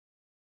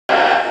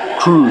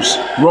Cruz,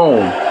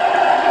 Rome,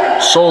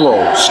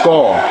 Solo,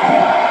 Skull,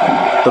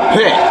 The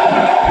Pit.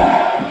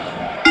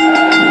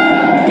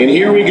 And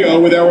here we go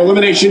with our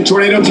Elimination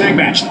Tornado Tag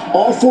Match.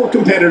 All 4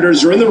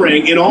 competitors are in the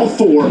ring, and all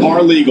 4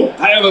 are legal.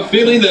 I have a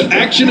feeling that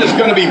action is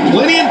going to be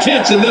plenty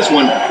intense in this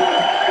one.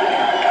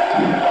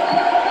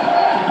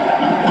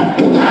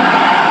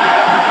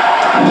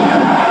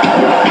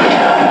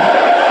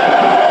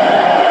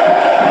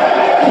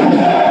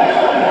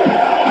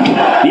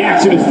 The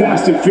action is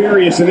fast and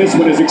furious, and this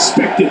one is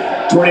expected.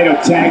 Tornado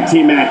Tag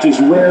Team matches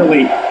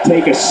rarely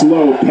take a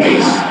slow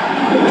pace.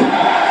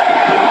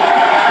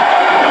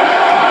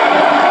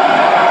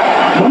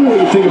 What do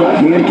you think about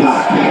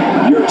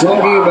Hancock? You're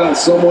talking about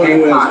someone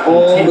who has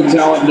all the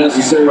talent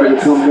necessary to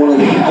become one of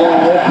the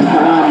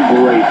all-time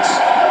greats.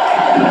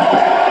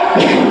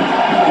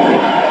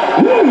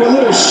 Ooh, a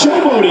little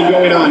showboating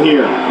going on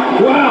here.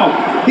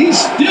 Wow, he's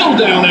still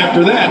down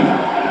after that.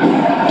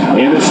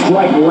 And the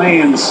strike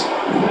lands.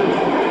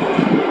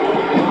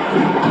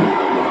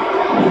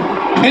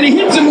 And he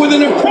hits him with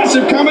an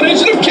impressive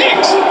combination of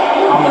kicks.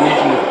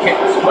 Combination of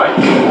kicks, right?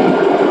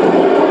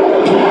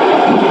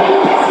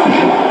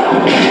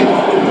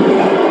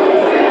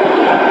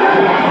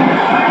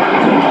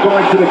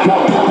 Going for the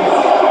cover.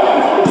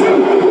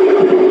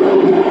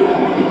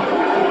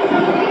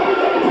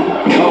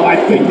 Oh, I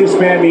think this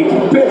man means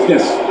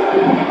business.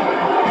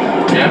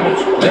 Damage,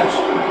 glitch.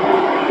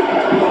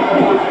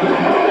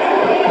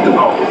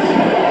 Oh.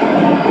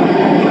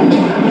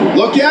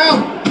 Look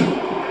out!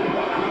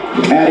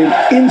 Adding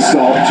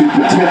insult to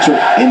potential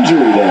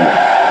injury there.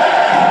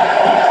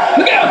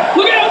 Look out!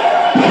 Look out!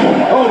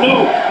 Oh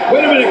no!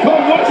 Wait a minute,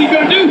 Cole, what's he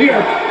gonna do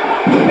here?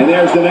 And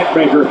there's the neck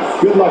breaker.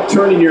 Good luck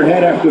turning your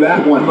head after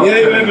that one. Yeah,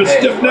 you have a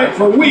stiff neck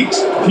for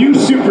weeks. Few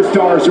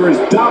superstars are as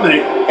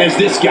dominant as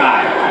this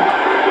guy.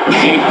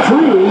 And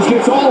Cruz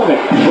gets all of it.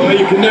 Well,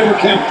 you can never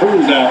count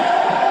Cruz out.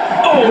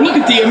 Oh, look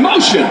at the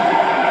emotion!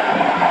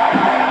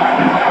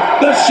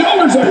 The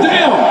shoulders are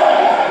down!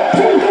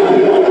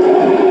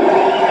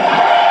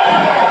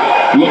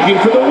 Looking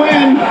for the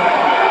win.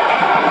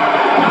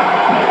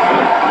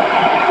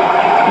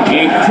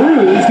 And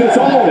Cruz gets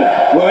all of it.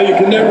 Well, you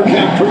can never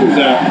count Cruz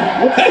out.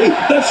 Hey,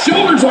 the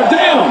shoulders are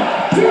down!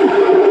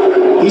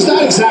 He's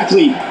not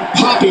exactly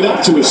popping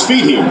up to his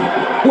feet here.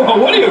 Well,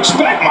 what do you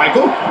expect,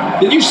 Michael?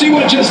 Did you see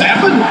what just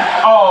happened?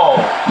 Oh,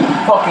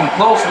 fucking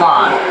close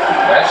line.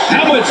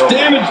 How much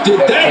damage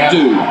did that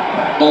do?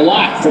 A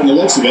lot from the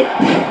looks of it.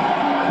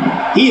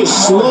 He is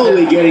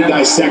slowly getting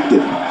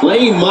dissected.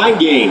 Playing mind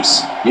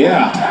games.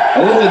 Yeah,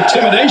 a little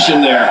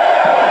intimidation there.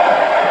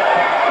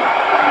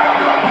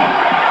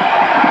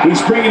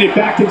 He's bringing it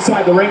back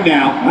inside the ring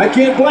now. I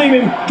can't blame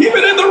him. Keep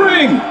it in the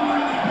ring.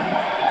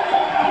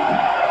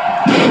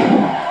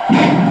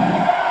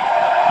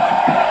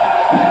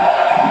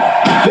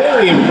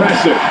 Very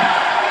impressive.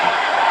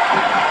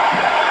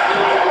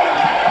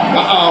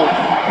 Uh-oh.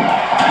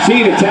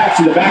 Seeing attacks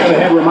to the back of the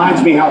head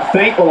reminds me how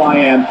thankful I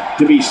am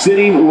to be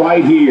sitting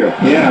right here.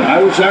 Yeah,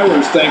 I wish I were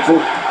as thankful.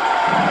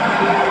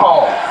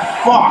 Oh,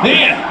 fuck.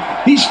 Man,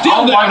 he's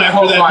still down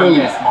after that move.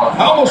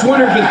 I almost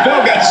wonder if his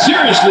bell got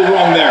seriously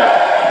wrong there.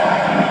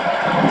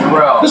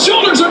 Bro. The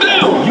shoulders are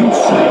down. You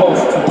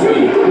supposed to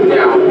be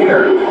down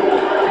here.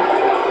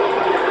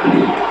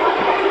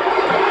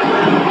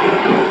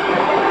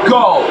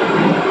 Go.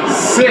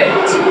 Sit.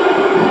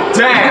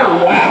 Down.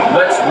 Oh, wow.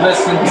 Let's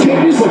listen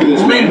to this. Look at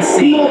this man.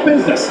 Lindsay. No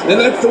business. And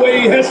that's the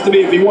way he has to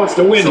be if he wants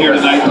to win here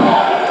tonight.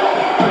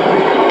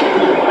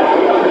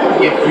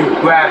 If you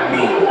grab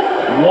me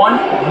one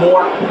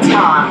more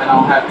time, and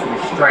I'll have to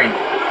restrain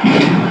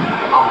you.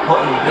 I'm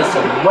putting this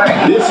away.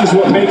 This is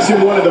what makes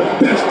him one of the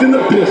best in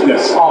the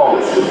business.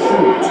 Oh,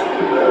 shoot.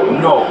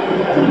 No.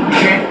 You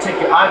can't take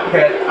your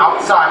iPad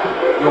outside.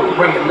 You'll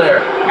bring it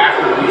there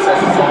after the recess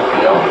is over,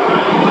 yo.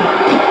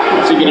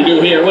 What's he going to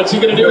do here? What's he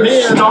going to do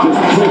here?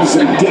 Just brings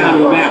him down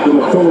to the mat with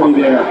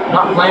authority there.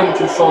 Not playing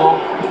with you,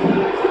 Solo.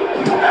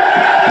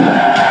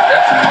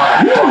 That's a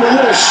motherfucker. A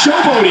little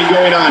showboating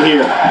going on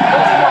here.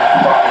 Those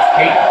motherfuckers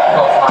hate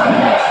close line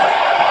miss.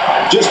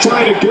 Just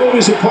trying to goad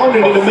his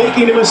opponent into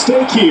making a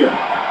mistake here.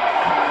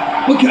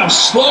 Look how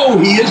slow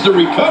he is to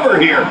recover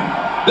here.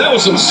 That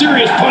was some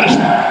serious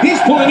punishment. He's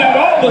pulling out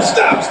all the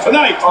stops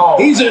tonight. Oh.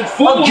 He's in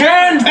full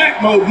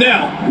attack mode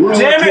now. We're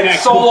Damn looking it,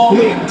 at Solo.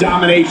 complete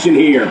domination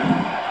here.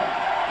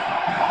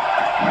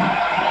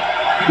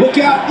 Look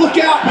out, look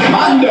out.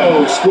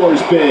 Mondo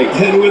scores big.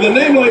 And with a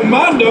name like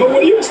Mondo,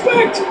 what do you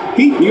expect?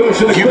 He goes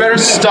to the You better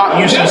stop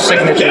using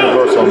signature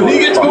reversal. If he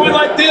gets going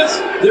like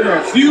this, there are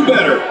a few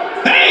better.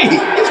 Hey,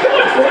 he's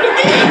going for it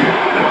again.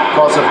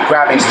 Because of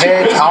grabbing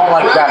heads. I don't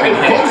like grabbing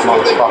heads,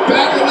 motherfucker.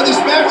 Back into this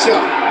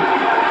matchup.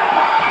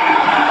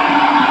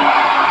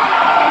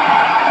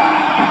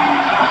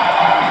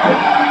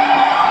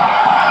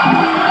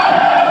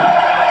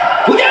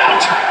 Look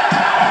out!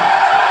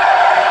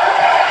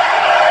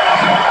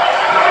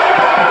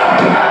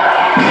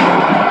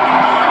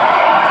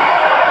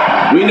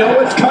 We know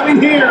what's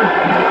coming here.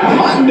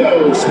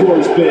 Mondo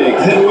scores big.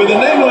 And with a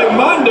name like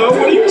Mondo,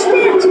 what do you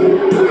expect?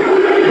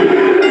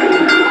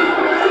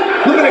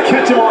 Looking to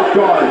catch him off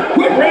guard.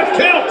 Quick ref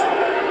count.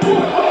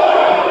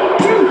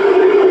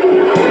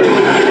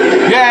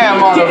 Yeah,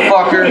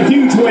 motherfucker. A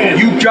huge win.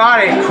 You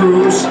got it,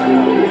 Cruz.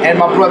 And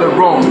my brother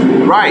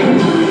Rome. Right.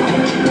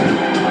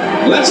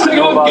 Let's take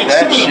a look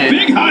at some of the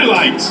big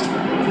highlights.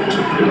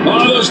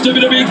 All those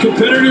WWE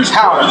competitors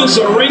tore this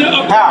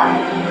arena apart.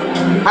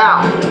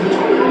 How?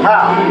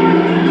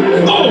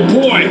 Oh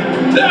boy,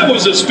 that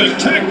was a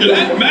spectacular.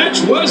 That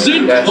match was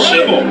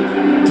incredible.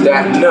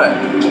 That nut.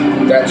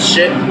 That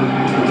shit.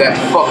 That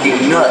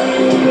fucking nut.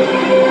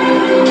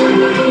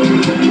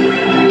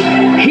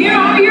 Here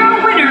are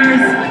your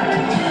winners,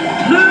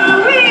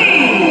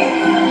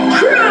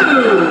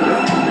 Cruz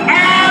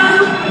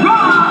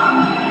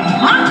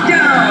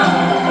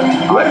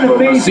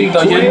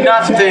and You're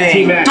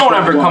nothing. Don't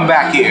ever come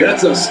back here.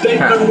 That's a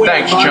statement win.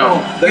 Thanks,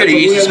 chump. You're the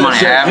easiest money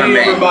I ever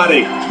made.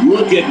 Everybody,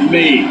 look at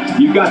me.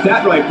 You got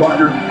that right,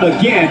 partner.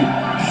 Again,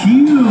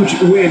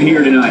 huge win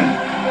here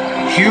tonight.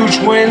 Huge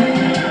win?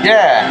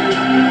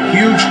 Yeah.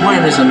 Huge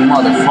win is a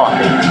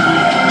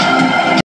motherfucker.